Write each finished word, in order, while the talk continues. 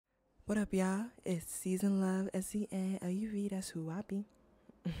What up, y'all? It's Season Love, SCN, LUV, that's who I be.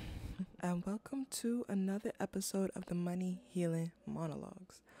 And welcome to another episode of the Money Healing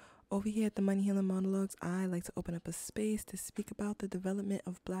Monologues. Over here at the Money Healing Monologues, I like to open up a space to speak about the development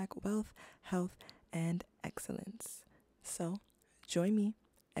of Black wealth, health, and excellence. So, join me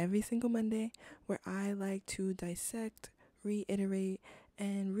every single Monday where I like to dissect, reiterate,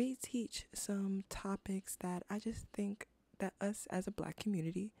 and reteach some topics that I just think that us as a Black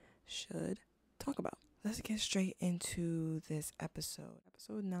community should talk about. Let's get straight into this episode.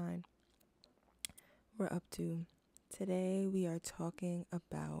 Episode 9. We're up to. Today we are talking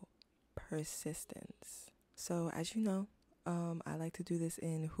about persistence. So as you know, I like to do this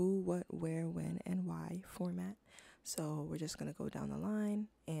in who, what, where, when, and why format. So we're just going to go down the line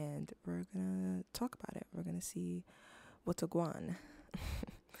and we're going to talk about it. We're going to see what's a guan.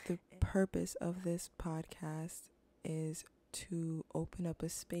 The purpose of this podcast is to open up a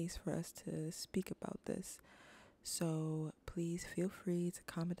space for us to speak about this. So please feel free to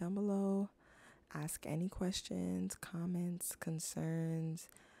comment down below, ask any questions, comments, concerns.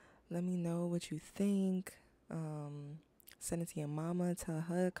 Let me know what you think. Send it to your mama, tell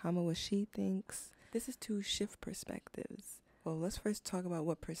her, comment what she thinks. This is to shift perspectives. Well, let's first talk about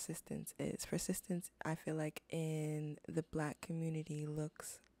what persistence is. Persistence, I feel like in the Black community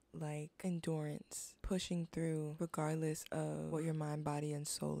looks like endurance, pushing through regardless of what your mind, body, and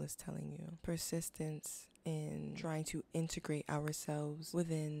soul is telling you. Persistence in trying to integrate ourselves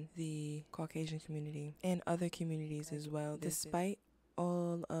within the Caucasian community and other communities as well. Despite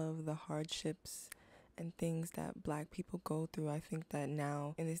all of the hardships and things that Black people go through, I think that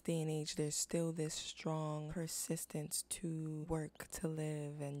now in this day and age there's still this strong persistence to work, to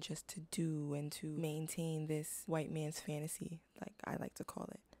live, and just to do and to maintain this white man's fantasy, like I like to call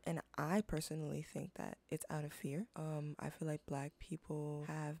it. And I personally think that it's out of fear. I feel like Black people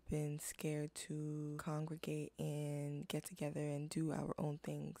have been scared to congregate and get together and do our own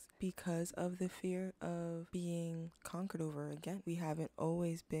things because of the fear of being conquered over again. We haven't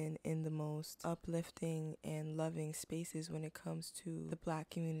always been in the most uplifting and loving spaces when it comes to the Black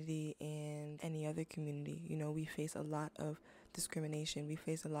community and any other community. You know, we face a lot of discrimination. We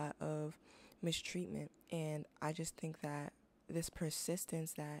face a lot of mistreatment. And I just think that this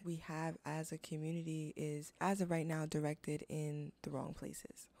persistence that we have as a community is, as of right now, directed in the wrong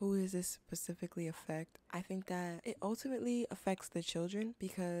places. Who does this specifically affect? I think that it ultimately affects the children,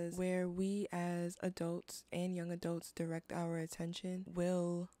 because where we as adults and young adults direct our attention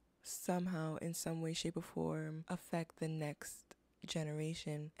will somehow, in some way, shape, or form, affect the next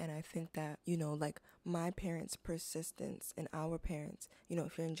generation. And I think that, you know, like my parents' persistence and our parents, you know,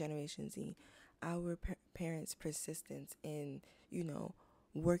 if you're in Generation Z, our parents' persistence in, you know,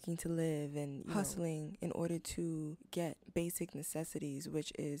 working to live and hustling in order to get basic necessities,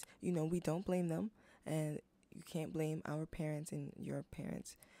 which is, you know, we don't blame them, and you can't blame our parents and your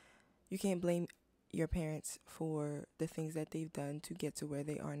parents. You can't blame your parents for the things that they've done to get to where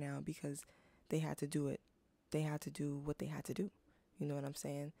they are now, because they had to do it. They had to do what they had to do. You know what I'm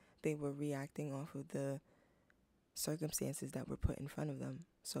saying? They were reacting off of the circumstances that were put in front of them.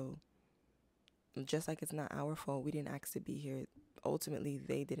 So just like it's not our fault, we didn't ask to be here, ultimately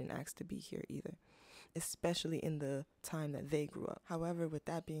they didn't ask to be here either, especially in the time that they grew up. However, with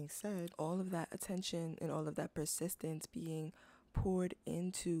that being said, all of that attention and all of that persistence being poured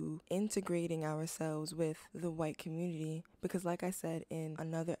into integrating ourselves with the white community, because like I said in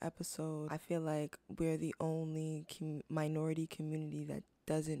another episode, I feel like we're the only minority community that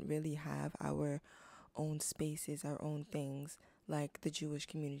doesn't really have our own spaces, our own things, like the Jewish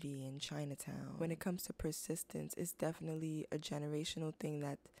community in Chinatown. When it comes to persistence, it's definitely a generational thing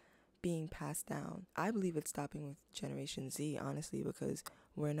that's being passed down. I believe it's stopping with Generation Z, honestly, because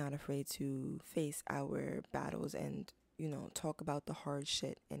we're not afraid to face our battles and, you know, talk about the hard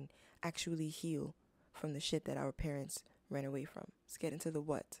shit and actually heal from the shit that our parents ran away from. Let's get into the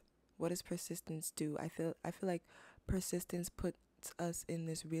what. What does persistence do? I feel like persistence puts us in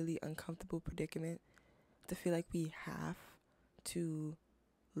this really uncomfortable predicament to feel like we have to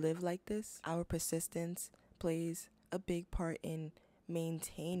live like this. Our persistence plays a big part in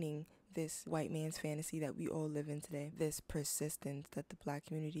maintaining this white man's fantasy that we all live in today. This persistence that the Black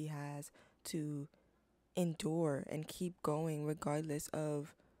community has to endure and keep going regardless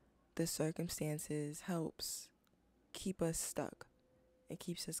of the circumstances helps keep us stuck. It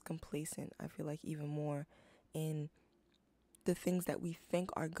keeps us complacent, I feel like, even more in the things that we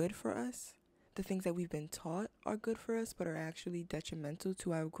think are good for us. The things that we've been taught are good for us but are actually detrimental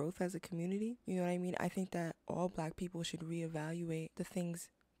to our growth as a community. You know what I mean? I think that all Black people should reevaluate the things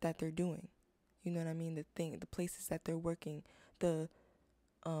that they're doing. You know what I mean? The places that they're working, the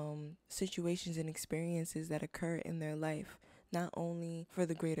situations and experiences that occur in their life, not only for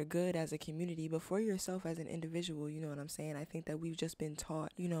the greater good as a community, but for yourself as an individual. You know what I'm saying? I think that we've just been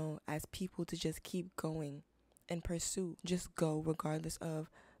taught, as people, to just keep going and pursue, just go regardless of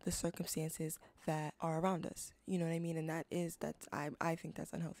the circumstances that are around us. You know what I mean? And I think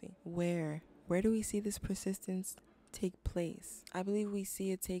that's unhealthy. Where do we see this persistence take place? I believe we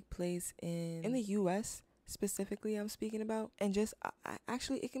see it take place in the US specifically, I'm speaking about, and just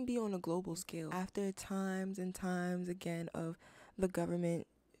actually it can be on a global scale. After times and times again of the government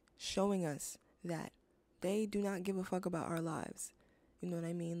showing us that they do not give a fuck about our lives. You know what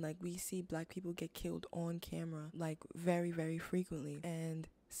I mean? Like, we see Black people get killed on camera, like, very, very frequently. And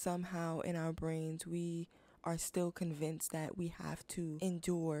somehow in our brains, we are still convinced that we have to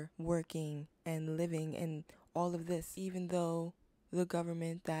endure working and living and all of this, even though the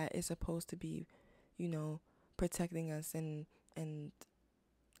government that is supposed to be, protecting us and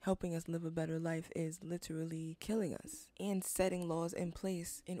helping us live a better life is literally killing us and setting laws in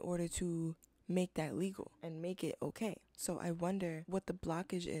place in order to make that legal and make it okay. So I wonder what the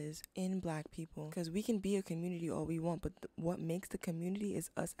blockage is in Black people, because we can be a community all we want, but what makes the community is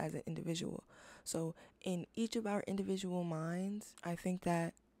us as an individual. So in each of our individual minds, I think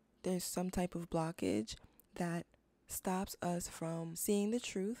that there's some type of blockage that stops us from seeing the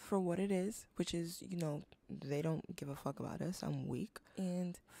truth for what it is, which is, they don't give a fuck about us, I'm weak,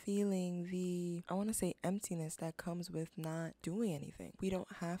 and feeling the, I want to say, emptiness that comes with not doing anything. We don't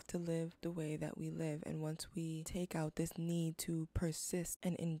have to live the way that we live, and once we take out this need to persist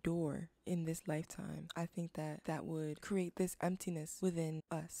and endure in this lifetime, I think that would create this emptiness within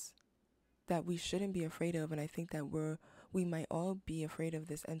us that we shouldn't be afraid of. And I think that we might all be afraid of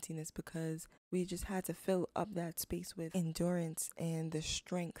this emptiness because we just had to fill up that space with endurance and the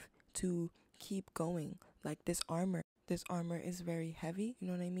strength to keep going. Like this armor is very heavy, you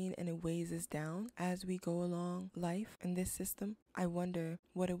know what I mean? And it weighs us down as we go along life in this system. I wonder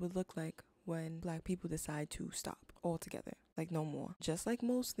what it would look like when Black people decide to stop altogether. Like, no more. Just like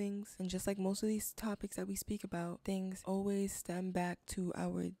most things, and just like most of these topics that we speak about, things always stem back to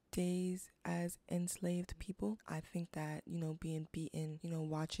our days as enslaved people. I think that, being beaten,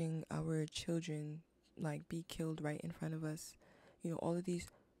 watching our children, like, be killed right in front of us, all of these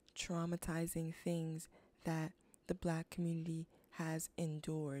traumatizing things that the Black community has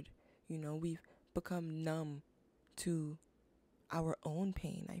endured. We've become numb to our own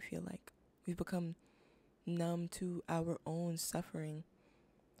pain, I feel like. We've become numb to our own suffering.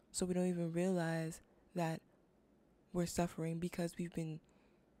 So we don't even realize that we're suffering because we've been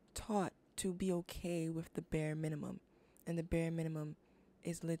taught to be okay with the bare minimum. And the bare minimum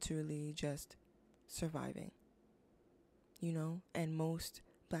is literally just surviving. And most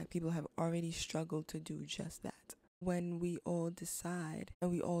Black people have already struggled to do just that. When we all decide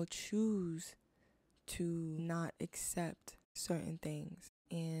and we all choose to not accept certain things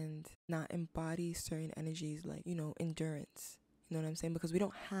and not embody certain energies like, endurance. You know what I'm saying? Because we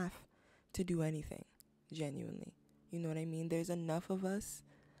don't have to do anything, genuinely. You know what I mean? There's enough of us,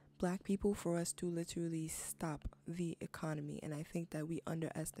 Black people, for us to literally stop the economy. And I think that we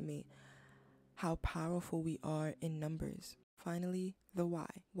underestimate how powerful we are in numbers. Finally, the why.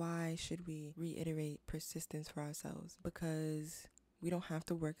 Why should we reiterate persistence for ourselves? Because we don't have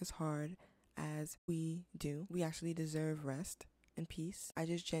to work as hard as we do. We actually deserve rest and peace. I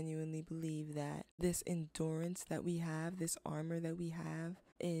just genuinely believe that this endurance that we have, this armor that we have,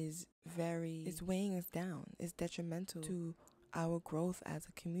 it's weighing us down. It's detrimental to our growth as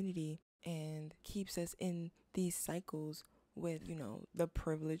a community and keeps us in these cycles with, the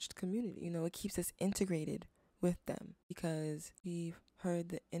privileged community. It keeps us integrated with them because we've heard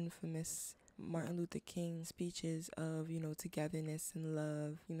the infamous Martin Luther King speeches of, togetherness and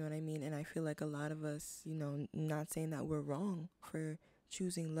love, you know what I mean? And I feel like a lot of us, not saying that we're wrong for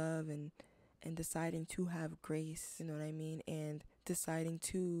choosing love and deciding to have grace, you know what I mean? And deciding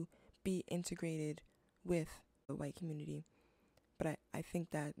to be integrated with the white community. But I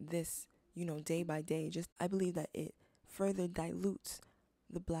think that this, day by day, I believe that it further dilutes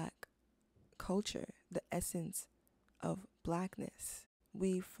the Black culture, the essence of Blackness.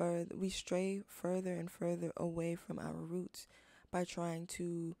 We stray further and further away from our roots by trying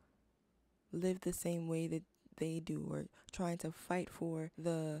to live the same way that they do, or trying to fight for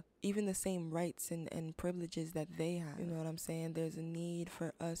even the same rights and privileges that they have. You know what I'm saying? There's a need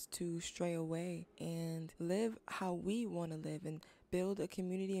for us to stray away and live how we want to live and build a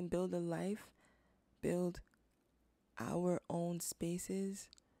community and build a life, build our own spaces,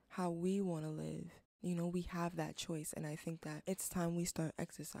 how we want to live. We have that choice, and I think that it's time we start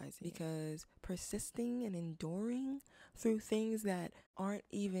exercising, because persisting and enduring through things that aren't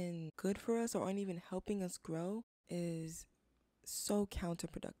even good for us or aren't even helping us grow is so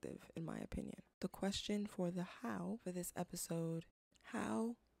counterproductive, in my opinion. The question for the how for this episode: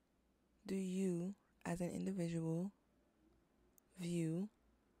 how do you as an individual view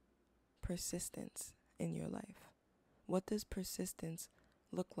persistence in your life? What does persistence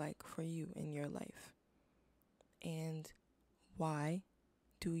look like for you in your life? And why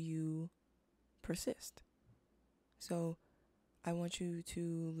do you persist? So I want you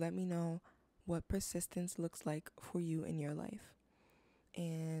to let me know what persistence looks like for you in your life.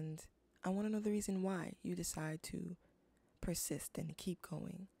 And I want to know the reason why you decide to persist and keep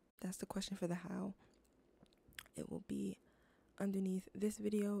going. That's the question for the how. It will be underneath this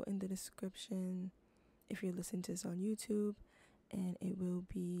video in the description if you're listening to this on YouTube, and it will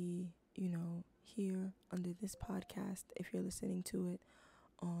be, here under this podcast if you're listening to it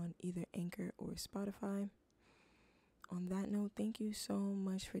on either Anchor or Spotify. On that note, thank you so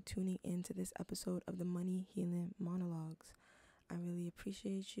much for tuning in to this episode of the Money Healing Monologues. I really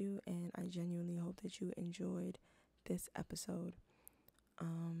appreciate you, and I genuinely hope that you enjoyed this episode.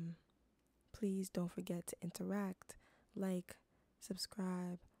 Please don't forget to interact, like,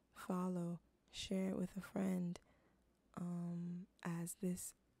 subscribe, follow, share it with a friend, as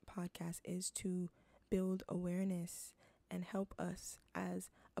this podcast is to build awareness and help us as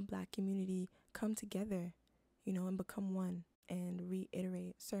a Black community come together, and become one and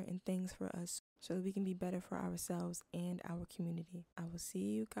reiterate certain things for us so that we can be better for ourselves and our community. I will see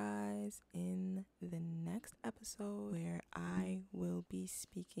you guys in the next episode, where I will be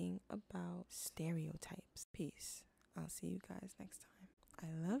speaking about stereotypes. Peace. I'll see you guys next time.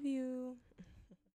 I love you.